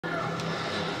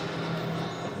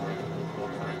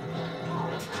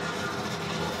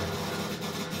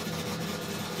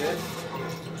Good.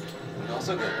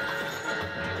 Also good.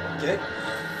 Good?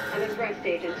 I'm impressed,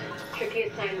 Agent. Tricky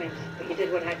assignment, but you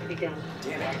did what had to be done.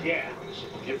 Damn it. Yeah,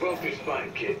 you broke your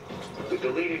spine, kid. With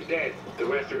the leader dead, the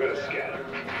rest are gonna scatter.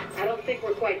 I don't think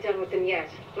we're quite done with them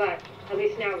yet, but at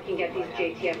least now we can get these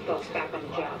JTF folks back on the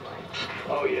job.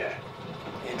 Oh yeah.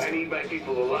 I need my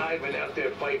people alive and out there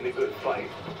fighting a good fight.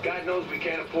 God knows we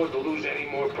can't afford to lose any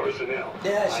more personnel.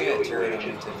 Yeah, I she owe got you, turret on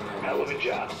Agent. me, taking her Hell of a notes.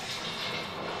 job.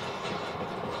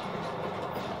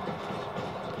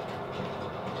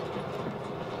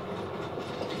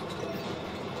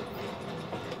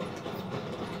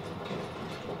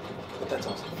 But that's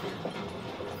also fair.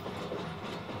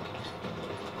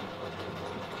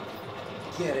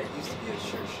 Yeah, it used to be a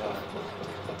sure shot.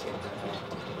 Take that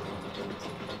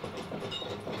out.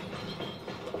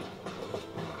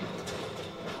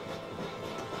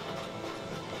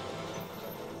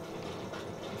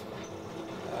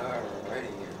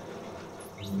 Alrighty here.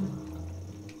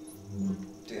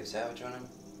 Do they have savage on him?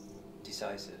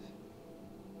 Decisive.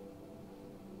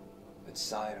 It's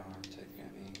sidearm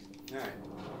technique. Alright.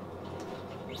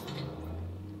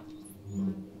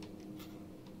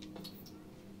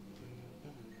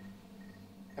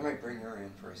 I might bring her in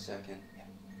for a second.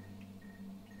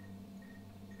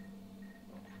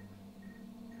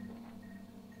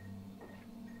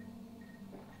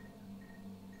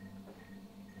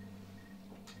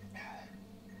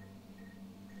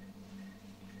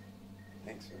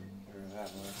 Thanks for whatever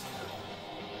that was.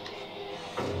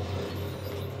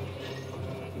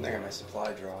 And there got my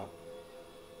supply drop.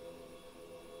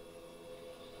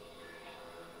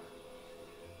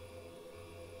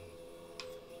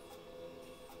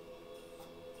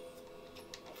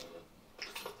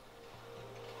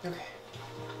 Okay.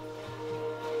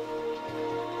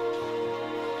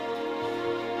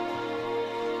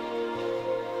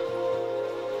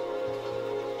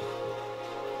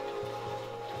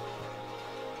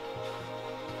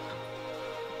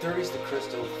 '30s the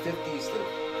Crystal, '50s the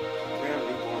Grand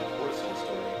Reborn Porcelain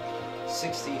story,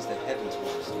 '60s the Heavens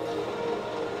War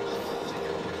story.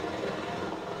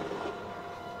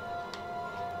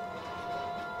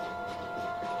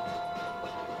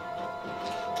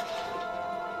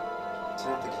 So I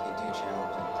don't think he can do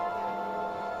challenging.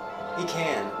 He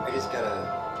can, I just gotta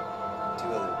do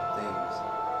other things.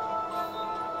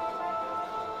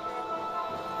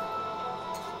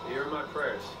 Here are my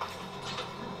prayers.